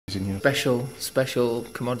Special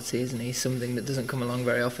commodity, isn't he? Something that doesn't come along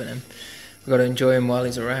very often, and we've got to enjoy him while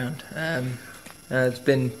he's around. There's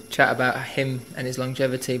been chat about him and his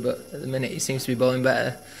longevity, but at the minute he seems to be bowling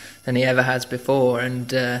better than he ever has before,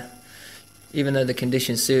 and even though the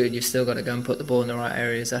conditions suited, you've still got to go and put the ball in the right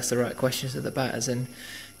areas, ask the right questions of the batters, and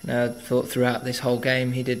I thought throughout this whole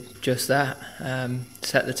game he did just that.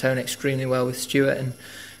 Set the tone extremely well with Stewart, and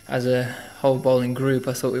as a whole bowling group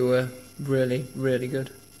I thought we were really, really good.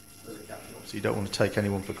 So you don't want to take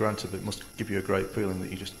anyone for granted, but it must give you a great feeling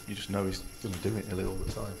that you just know he's going to do it nearly all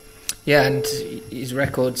the time. Yeah, and his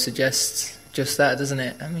record suggests just that, doesn't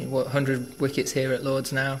it? I mean, 100 wickets here at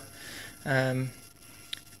Lord's now, and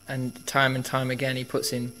time again he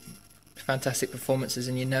puts in fantastic performances,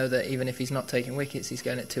 and you know that even if he's not taking wickets, he's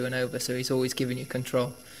going at 2 and over, so he's always giving you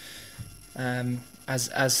control.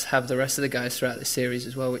 As have the rest of the guys throughout the series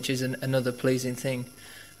as well, which is another pleasing thing.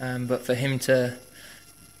 But for him to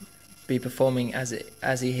be performing as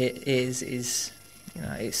he is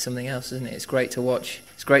it's something else, isn't it? It's great to watch.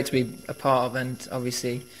 It's great to be a part of, and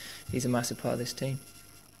obviously he's a massive part of this team.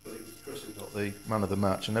 But Chris got the man of the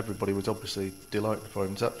match, and everybody was obviously delighted for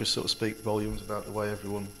him. Does that just sort of speak volumes about the way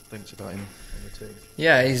everyone thinks about him in the team?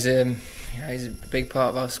 Yeah, he's a big part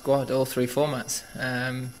of our squad, all 3 formats,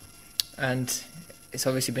 and it's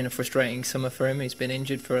obviously been a frustrating summer for him. He's been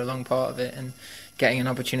injured for a long part of it, and getting an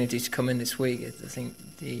opportunity to come in this week, I think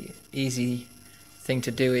the easy thing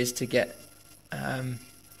to do is to get I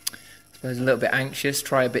suppose a little bit anxious,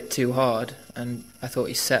 try a bit too hard, and I thought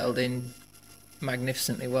he settled in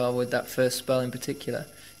magnificently well with that first spell in particular.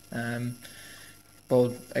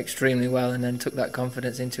 Bowled extremely well, and then took that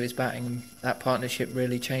confidence into his batting. That partnership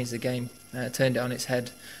really changed the game, turned it on its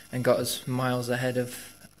head, and got us miles ahead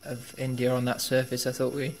of India on that surface. I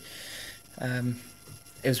thought it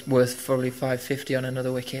was worth probably 550 on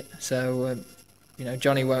another wicket. So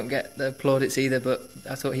Johnny won't get the plaudits either, but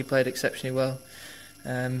I thought he played exceptionally well,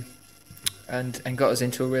 and got us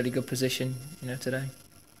into a really good position today.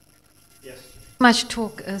 Yes. Much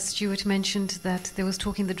talk, Stuart mentioned that there was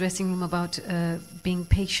talk in the dressing room about being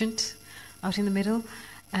patient out in the middle,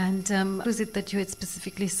 and what was it that you had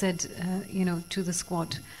specifically said to the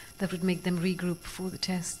squad that would make them regroup for the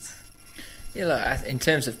tests? Yeah, look, in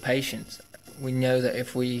terms of patience, we know that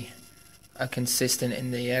if we are consistent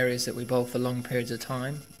in the areas that we bowl for long periods of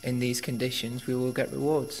time in these conditions, we will get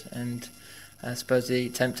rewards. And I suppose the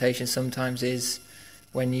temptation sometimes is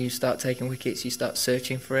when you start taking wickets, you start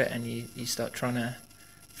searching for it, and you start trying to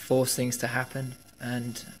force things to happen.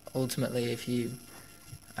 And ultimately, if you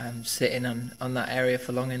sit in on that area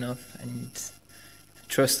for long enough and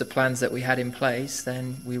trust the plans that we had in place,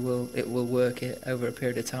 then it will work over a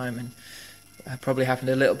period of time. And probably happened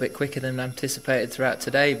a little bit quicker than anticipated throughout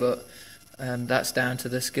today, but that's down to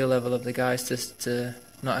the skill level of the guys to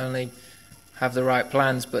not only have the right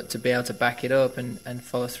plans, but to be able to back it up and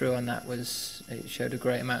follow through on that. It showed a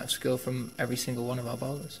great amount of skill from every single one of our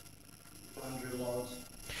bowlers.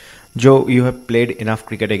 Joe, you have played enough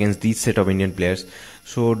cricket against these set of Indian players.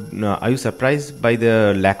 So are you surprised by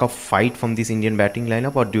the lack of fight from this Indian batting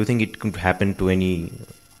lineup, or do you think it could happen to any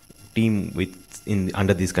team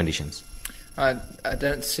under these conditions? I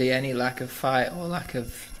don't see any lack of fight or lack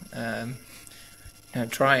of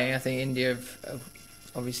trying. I think India are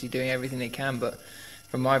obviously doing everything they can, but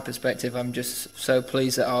from my perspective, I'm just so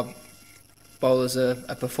pleased that our bowlers are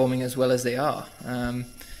performing as well as they are. And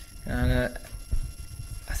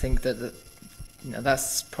I think that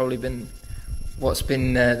that's probably been what's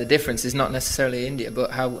been the difference. Is not necessarily India,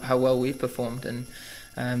 but how well we've performed, and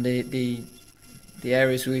the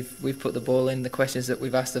areas we've put the ball in, the questions that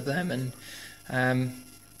we've asked of them, and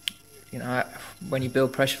when you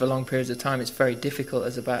build pressure for long periods of time, it's very difficult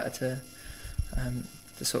as a batter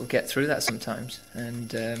to sort of get through that sometimes.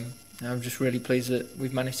 And I'm just really pleased that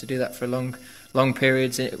we've managed to do that for long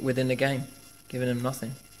periods within the game, giving them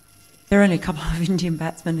nothing. There are only a couple of Indian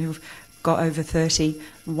batsmen who've got over 30.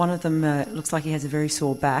 One of them looks like he has a very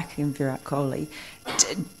sore back, in Virat Kohli.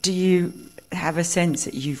 Do you have a sense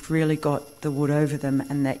that you've really got the wood over them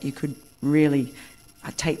and that you could really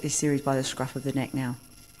take this series by the scruff of the neck now?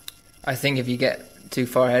 I think if you get too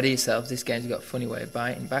far ahead of yourselves, this game's got a funny way of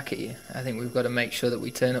biting back at you. I think we've got to make sure that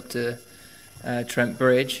we turn up to Trent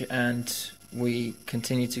Bridge and we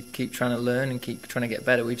continue to keep trying to learn and keep trying to get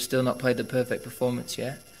better. We've still not played the perfect performance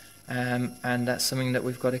yet, and that's something that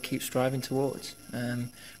we've got to keep striving towards.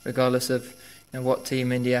 Regardless of what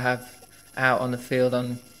team India have out on the field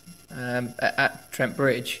at Trent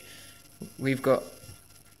Bridge, we've got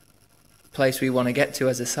place we want to get to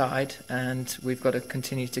as a side, and we've got to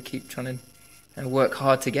continue to keep trying to and work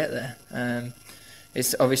hard to get there.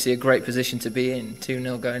 it's obviously a great position to be in,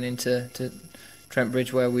 2-0 going into Trent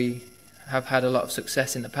Bridge, where we have had a lot of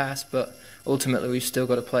success in the past, but ultimately we've still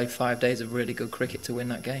got to play 5 days of really good cricket to win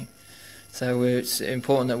that game. So it's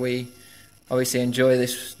important that we obviously enjoy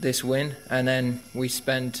this win, and then we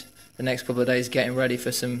spend the next couple of days getting ready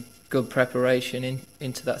for some good preparation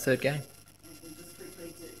into that third game.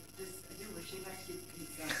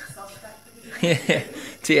 Yeah,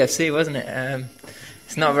 TFC, wasn't it?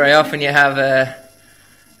 It's not very often you have a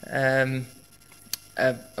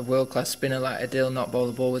world-class spinner like Adil not bowl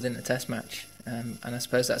the ball within the Test match, and I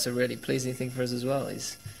suppose that's a really pleasing thing for us as well,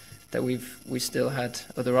 is that we still had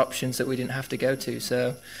other options that we didn't have to go to.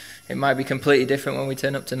 So it might be completely different when we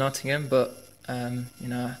turn up to Nottingham, but you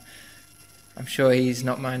know, I'm sure he's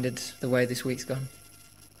not minded the way this week's gone.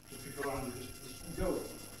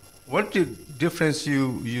 What the difference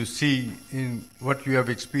you see in what you have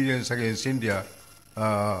experienced against India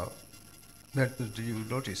that do you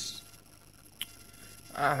notice?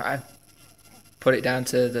 I put it down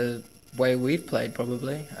to the way we've played,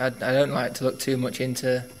 probably. I don't like to look too much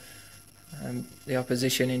into the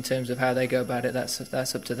opposition in terms of how they go about it.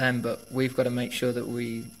 That's up to them, but we've got to make sure that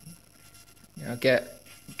we get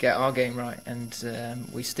our game right, and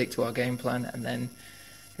we stick to our game plan, and then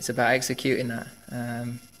it's about executing that,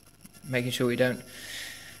 making sure we don't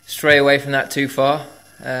stray away from that too far,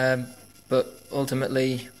 but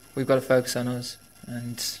ultimately we've got to focus on us,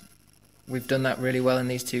 and we've done that really well in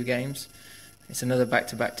these 2 games. It's another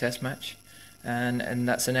back-to-back Test match, and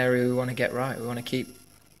that's an area we want to get right. We want to keep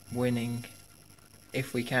winning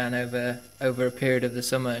if we can over a period of the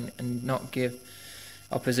summer, and not give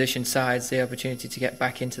opposition sides the opportunity to get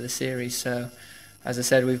back into the series. So, as I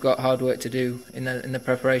said, we've got hard work to do in the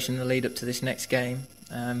preparation, the lead up to this next game,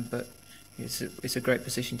 but it's a great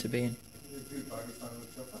position to be in.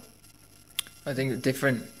 I think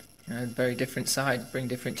different, very different sides bring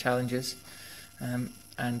different challenges, and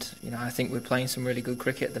I think we're playing some really good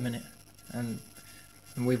cricket at the minute, and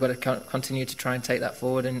we've got to continue to try and take that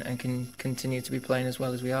forward, and can continue to be playing as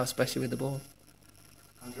well as we are, especially with the ball.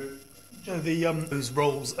 Andrew? Those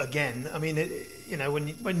roles again. I mean,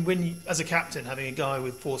 when you, as a captain, having a guy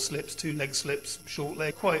with 4 slips, 2 leg slips, short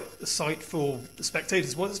leg, quite a sight for the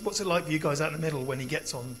spectators. What's it like for you guys out in the middle when he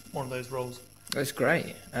gets on one of those roles? It's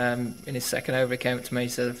great. In his second over, he came up to me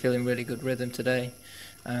and said, "I'm feeling really good rhythm today.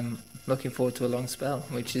 Looking forward to a long spell,"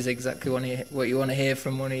 which is exactly what you want to hear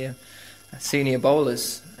from one of your senior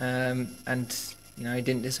bowlers. And he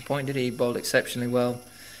didn't disappoint, did he? He bowled exceptionally well.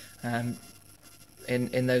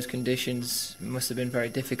 In those conditions, it must have been very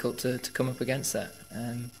difficult to come up against that.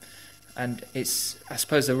 And it's, I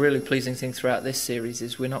suppose, the really pleasing thing throughout this series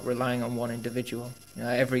is we're not relying on one individual.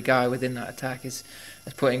 Every guy within that attack has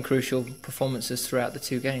put in crucial performances throughout the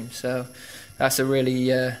 2 games. So that's a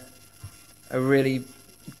really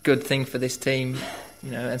good thing for this team,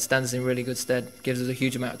 and stands in really good stead. Gives us a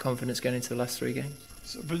huge amount of confidence going into the last 3 games.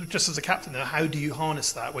 So, but just as a captain, though, how do you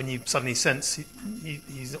harness that when you suddenly sense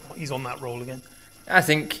he's on that role again? I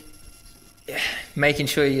think making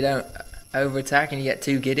sure you don't over-attack and you get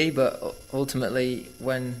too giddy, but ultimately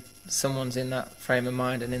when someone's in that frame of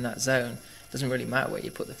mind and in that zone, it doesn't really matter where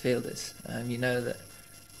you put the fielders. You know that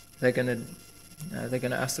they're going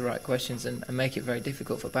to ask the right questions and make it very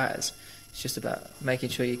difficult for batters. It's just about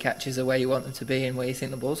making sure your catches are where you want them to be and where you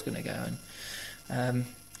think the ball's going to go. And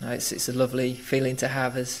it's a lovely feeling to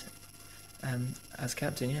have as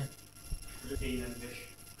captain, yeah.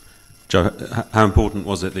 Joe, how important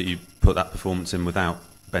was it that you put that performance in without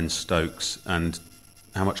Ben Stokes, and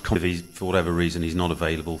how much confidence, for whatever reason he's not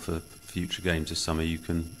available for future games this summer, you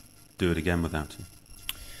can do it again without him?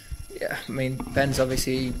 Yeah, I mean, Ben's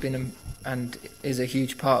obviously been and is a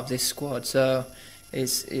huge part of this squad, so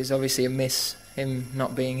it's obviously a miss him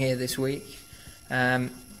not being here this week. But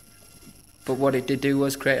what it did do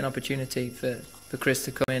was create an opportunity for Chris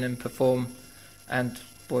to come in and perform, and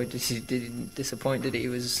boy, didn't disappoint, did he? He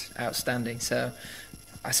was outstanding. So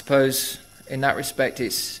I suppose in that respect,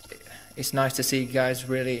 it's nice to see guys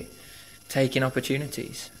really taking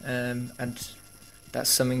opportunities, and that's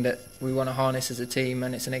something that we want to harness as a team,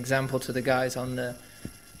 and it's an example to the guys on the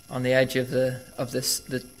edge of the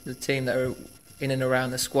team that are in and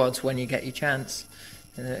around the squads. When you get your chance,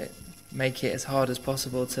 make it as hard as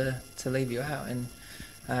possible to leave you out, and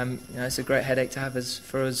it's a great headache to have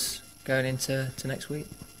for us going into next week.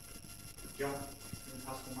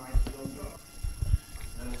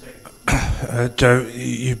 Joe,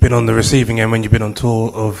 you've been on the receiving end when you've been on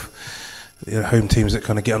tour of home teams that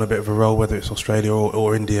kind of get on a bit of a roll, whether it's Australia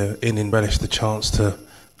or India, and relish the chance to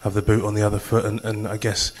have the boot on the other foot and I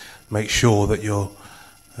guess make sure that you're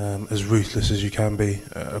as ruthless as you can be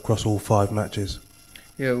across all 5 matches.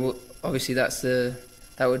 Yeah, well, obviously that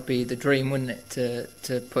would be the dream, wouldn't it?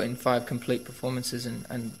 To put in 5 complete performances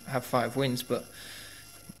and have 5 wins. But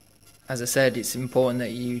as I said, it's important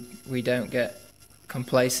that we don't get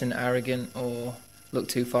complacent, arrogant, or look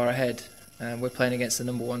too far ahead. We're playing against the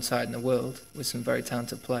number 1 side in the world with some very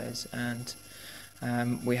talented players, and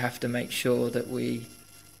we have to make sure that we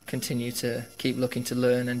continue to keep looking to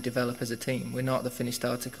learn and develop as a team. We're not the finished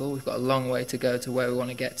article. We've got a long way to go to where we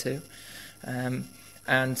want to get to,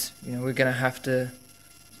 and we're going to have to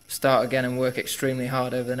start again and work extremely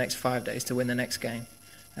hard over the next 5 days to win the next game,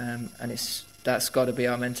 and that's got to be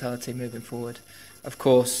our mentality moving forward. Of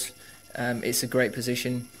course, it's a great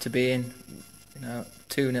position to be in.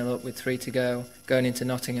 2-0 up with 3 to go, going into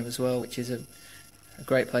Nottingham as well, which is a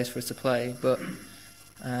great place for us to play. But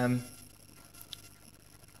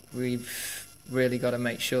we've really got to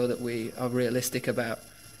make sure that we are realistic about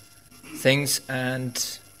things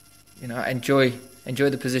and enjoy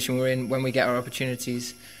the position we're in when we get our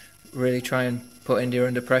opportunities. Really try and put India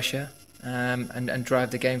under pressure and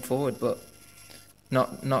drive the game forward, but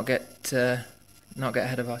not get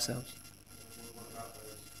ahead of ourselves.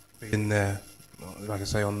 Being there, like I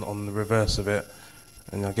say, on the reverse of it,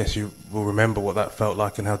 and I guess you will remember what that felt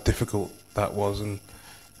like and how difficult that was, and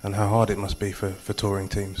how hard it must be for touring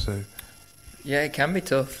teams. So yeah, it can be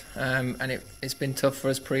tough, and it's been tough for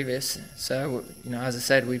us previous. So as I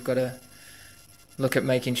said, we've got to look at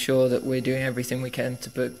making sure that we're doing everything we can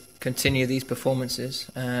to continue these performances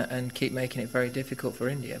and keep making it very difficult for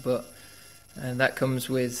India. But that comes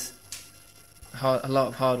with a lot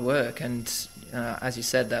of hard work, and as you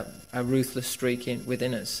said, that a ruthless streak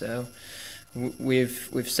within us. So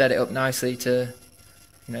we've set it up nicely to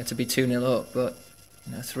to be 2-0 up, but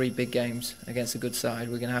 3 big games against a good side,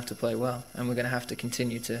 we're going to have to play well, and we're going to have to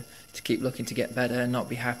continue to keep looking to get better and not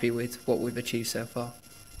be happy with what we've achieved so far.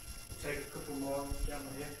 Take a couple more down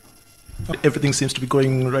here. Everything seems to be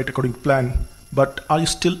going right according to plan, but are you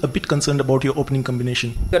still a bit concerned about your opening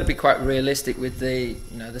combination? We've got to be quite realistic with the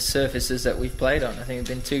the surfaces that we've played on. I think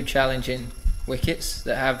they've been 2 challenging wickets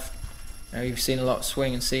that have you've seen a lot of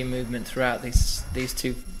swing and seam movement throughout these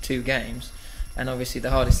two games, and obviously the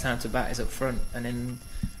hardest time to bat is up front. And then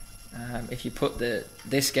if you put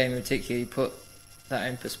this game in particular, you put that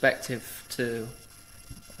in perspective to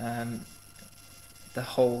the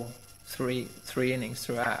whole three innings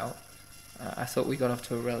throughout, I thought we got off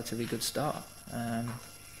to a relatively good start.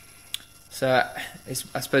 So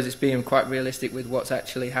I suppose it's being quite realistic with what's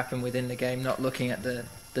actually happened within the game, not looking at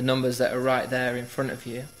the numbers that are right there in front of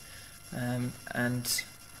you. And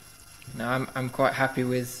I'm quite happy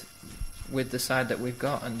with the side that we've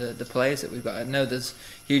got and the players that we've got. I know there's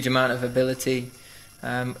a huge amount of ability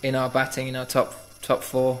in our batting, in our top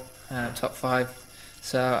 4, top 5.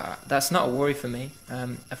 So that's not a worry for me.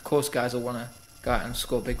 Of course, guys will want to go out and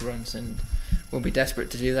score big runs, and we'll be desperate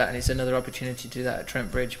to do that. And it's another opportunity to do that at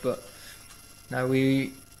Trent Bridge. But no,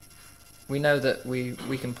 we know that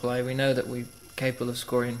we can play. We know that we're capable of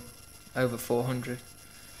scoring over 400,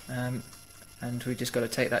 and we just got to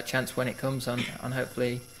take that chance when it comes on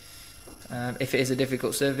hopefully. If it is a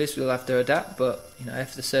difficult surface, we'll have to adapt. But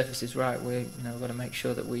if the surface is right, we've got to make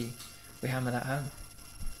sure that we hammer that home.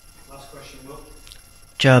 Last question, Will.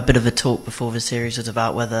 Joe, a bit of a talk before the series was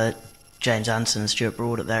about whether James Anderson and Stuart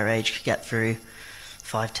Broad at their age could get through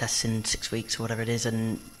 5 tests in 6 weeks or whatever it is,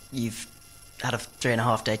 and you've had a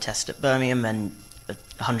 3.5-day test at Birmingham and a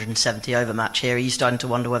 170 over match here. Are you starting to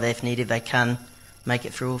wonder whether, if needed, they can make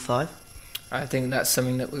it through all 5? I think that's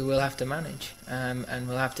something that we will have to manage, and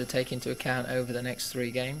we'll have to take into account over the next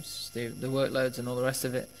 3 games, the workloads and all the rest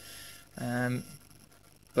of it.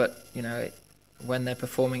 But when they're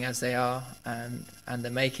performing as they are and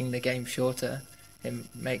they're making the game shorter, it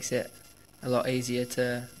makes it a lot easier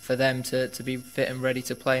for them to be fit and ready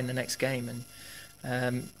to play in the next game.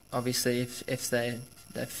 And obviously, if they're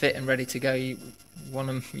fit and ready to go, you want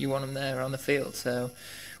them there on the field. So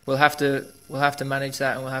we'll have to manage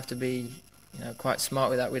that, and we'll have to be quite smart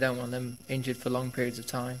with that. We don't want them injured for long periods of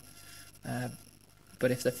time. But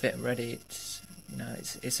if they're fit and ready,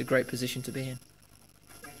 it's a great position to be in.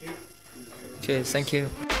 Thank you. Cheers. Thank you.